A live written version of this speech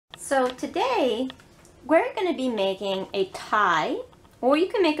So today we're going to be making a tie, or you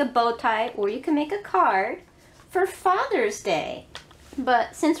can make a bow tie, or you can make a card for Father's Day.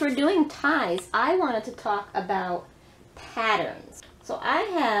 But since we're doing ties, I wanted to talk about patterns. So I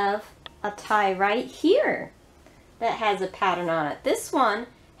have a tie right here that has a pattern on it. This one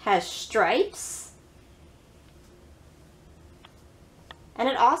has stripes. And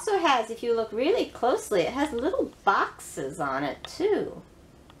it also has, if you look really closely, it has little boxes on it too.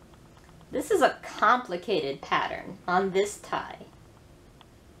 This is a complicated pattern on this tie.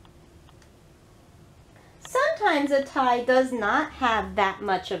 Sometimes a tie does not have that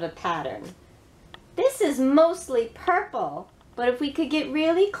much of a pattern. This is mostly purple, but if we could get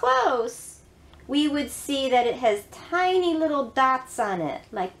really close, we would see that it has tiny little dots on it,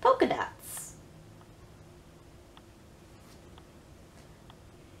 like polka dots.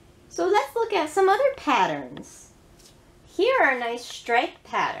 So let's look at some other patterns. Here are nice stripe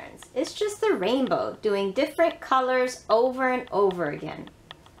patterns. It's just the rainbow doing different colors over and over again.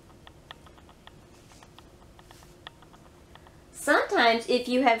 Sometimes if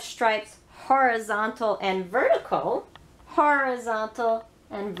you have stripes horizontal and vertical,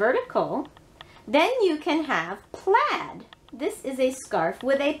 then you can have plaid. This is a scarf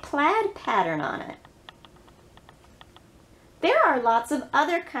with a plaid pattern on it. There are lots of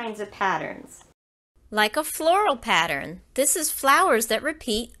other kinds of patterns. Like a floral pattern. This is flowers that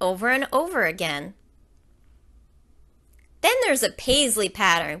repeat over and over again. Then there's a paisley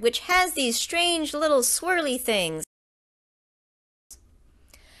pattern, which has these strange little swirly things.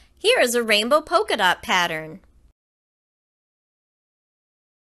 Here is a rainbow polka dot pattern.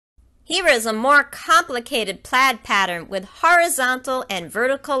 Here is a more complicated plaid pattern with horizontal and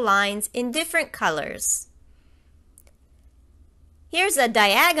vertical lines in different colors. Here's a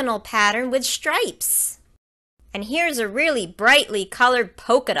diagonal pattern with stripes. And here's a really brightly colored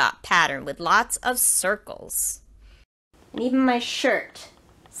polka dot pattern with lots of circles. And even my shirt.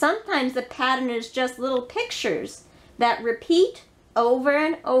 Sometimes the pattern is just little pictures that repeat over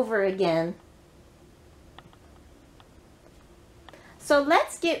and over again. So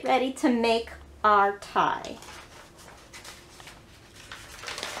let's get ready to make our tie.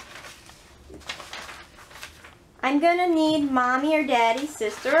 I'm going to need mommy or daddy,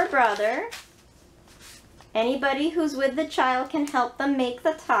 sister or brother. Anybody who's with the child can help them make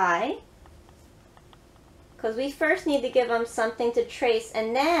the tie. Because we first need to give them something to trace,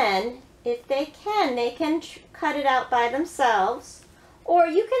 and then if they can cut it out by themselves, or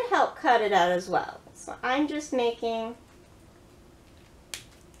you can help cut it out as well. So I'm just making,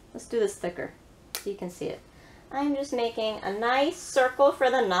 let's do this thicker so you can see it. I'm just making a nice circle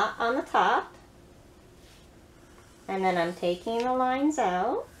for the knot on the top. And then I'm taking the lines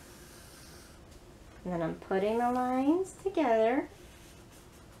out. And then I'm putting the lines together.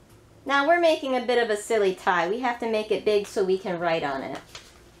 Now we're making a bit of a silly tie. We have to make it big so we can write on it.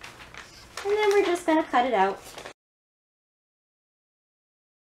 And then we're just going to cut it out.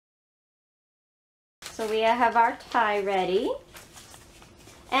 So we have our tie ready.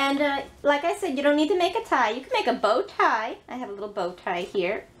 And like I said, you don't need to make a tie. You can make a bow tie. I have a little bow tie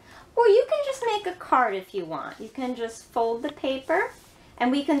here. Or you can just make a card if you want. You can just fold the paper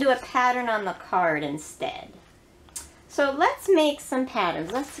and we can do a pattern on the card instead. So let's make some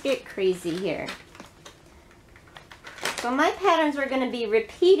patterns. Let's get crazy here. So my patterns are going to be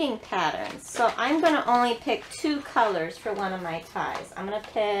repeating patterns. So I'm going to only pick 2 colors for one of my ties. I'm going to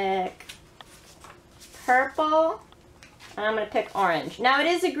pick purple and I'm going to pick orange. Now it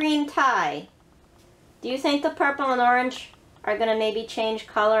is a green tie. Do you think the purple and orange are going to maybe change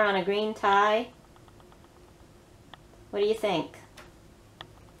color on a green tie? What do you think?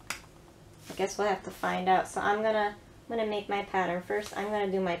 I guess we'll have to find out. So I'm gonna make my pattern. First I'm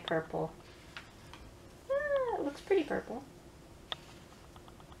gonna do my purple. It looks pretty purple.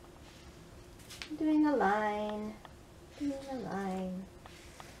 Doing a line. I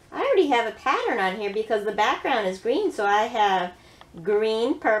already have a pattern on here because the background is green, so I have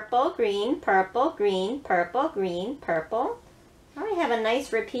green, purple, green, purple, green, purple, green, purple. I already have a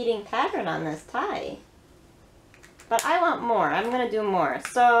nice repeating pattern on this tie. But I want more. I'm going to do more.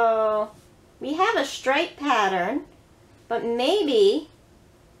 So we have a stripe pattern, but maybe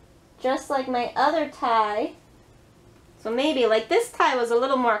just like my other tie, so maybe like this tie was a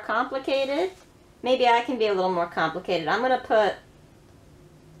little more complicated, maybe I can be a little more complicated. I'm going to put,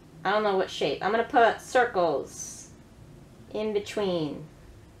 I don't know what shape, I'm going to put circles in between,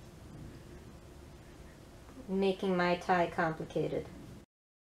 making my tie complicated.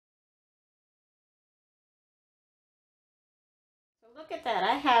 So look at that.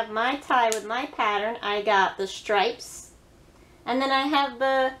 I have my tie with my pattern. I got the stripes And then I have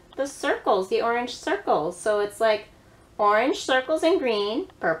the circles, the orange circles. So it's like orange circles in green,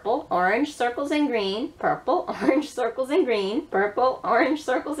 purple, orange circles in green, purple, orange circles in green, purple, orange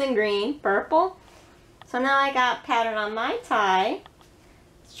circles in green, purple. So now I got pattern on my tie.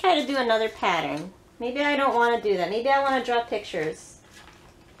 Let's try to do another pattern. Maybe I don't want to do that. Maybe I want to draw pictures.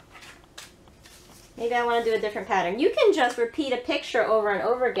 Maybe I want to do a different pattern. You can just repeat a picture over and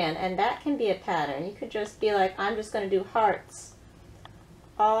over again, and that can be a pattern. You could just be like, I'm just going to do hearts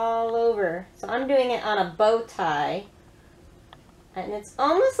all over. So I'm doing it on a bow tie. And it's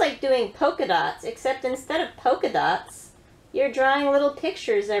almost like doing polka dots, except instead of polka dots, you're drawing little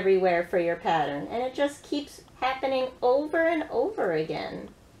pictures everywhere for your pattern. And it just keeps happening over and over again.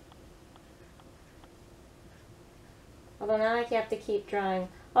 Although now I have to keep drawing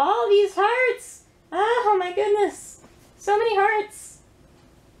all these hearts. Oh my goodness. So many hearts.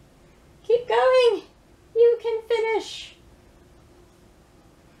 Keep going. You can finish.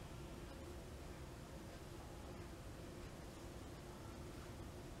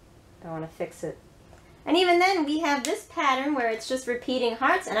 I want to fix it. And even then we have this pattern where it's just repeating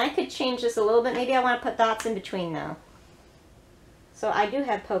hearts, and I could change this a little bit. Maybe I want to put dots in between now. So I do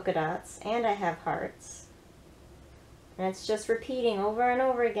have polka dots and I have hearts. And it's just repeating over and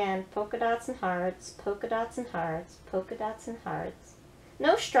over again. Polka dots and hearts, polka dots and hearts, polka dots and hearts.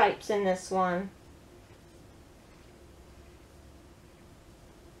 No stripes in this one.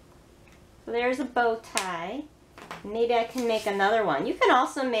 So there's a bow tie. Maybe I can make another one. You can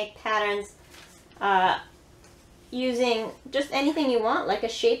also make patterns using just anything you want, like a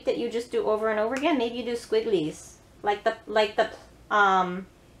shape that you just do over and over again. Maybe you do squigglies, kind of like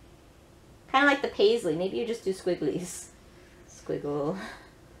the paisley. Maybe you just do squigglies. Squiggle,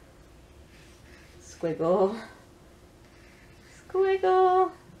 squiggle,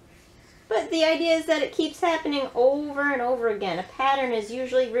 squiggle. But the idea is that it keeps happening over and over again. A pattern is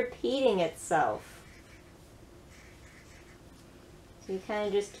usually repeating itself. So you kind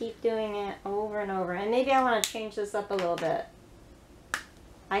of just keep doing it over and over. And maybe I want to change this up a little bit.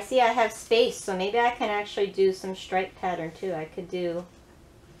 I see I have space, so maybe I can actually do some stripe pattern too. I could do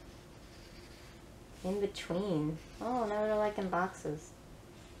in between. Oh, now they're like in boxes.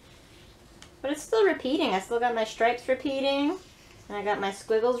 But it's still repeating. I still got my stripes repeating. And I got my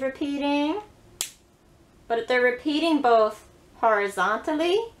squiggles repeating. But they're repeating both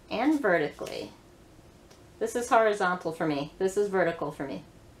horizontally and vertically. This is horizontal for me. This is vertical for me.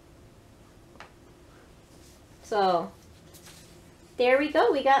 So there we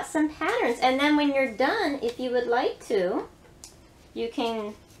go. We got some patterns. And then when you're done, if you would like to, you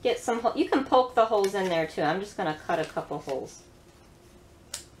can get some, you can poke the holes in there too. I'm just going to cut a couple holes.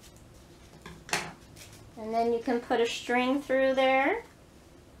 And then you can put a string through there.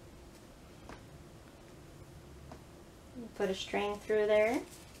 Put a string through there.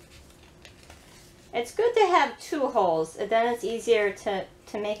 It's good to have two holes, then it's easier to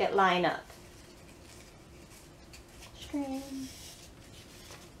make it line up. String.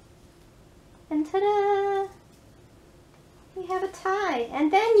 And ta-da! We have a tie.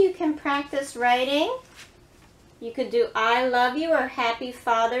 And then you can practice writing. You could do I love you or Happy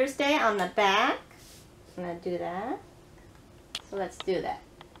Father's Day on the back. I'm going to do that. So let's do that.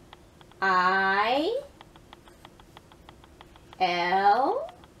 I L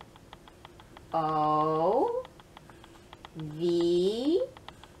O V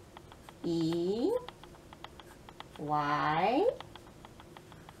E Y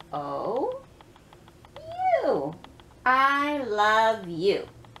O U. I love you.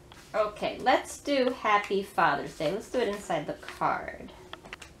 Okay, let's do Happy Father's Day. Let's do it inside the card.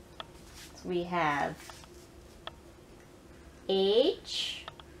 So we have H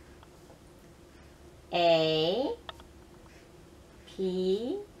A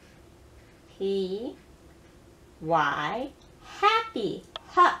P P Y happy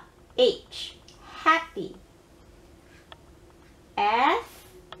H happy F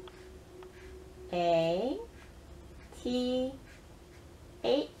A T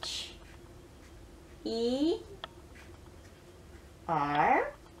H E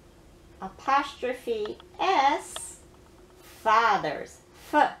R apostrophe S fathers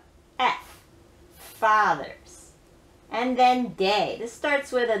F fathers, and then day. This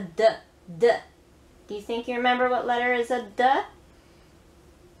starts with a D. Do you think you remember what letter is a D?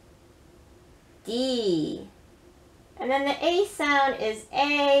 D. And then the A sound is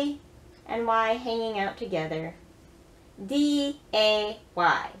A and Y hanging out together.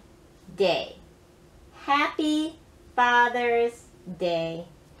 D-A-Y. Day. Happy Father's Day.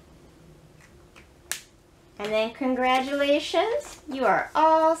 And then congratulations, you are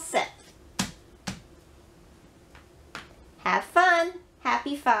all set. Have fun.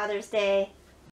 Happy Father's Day.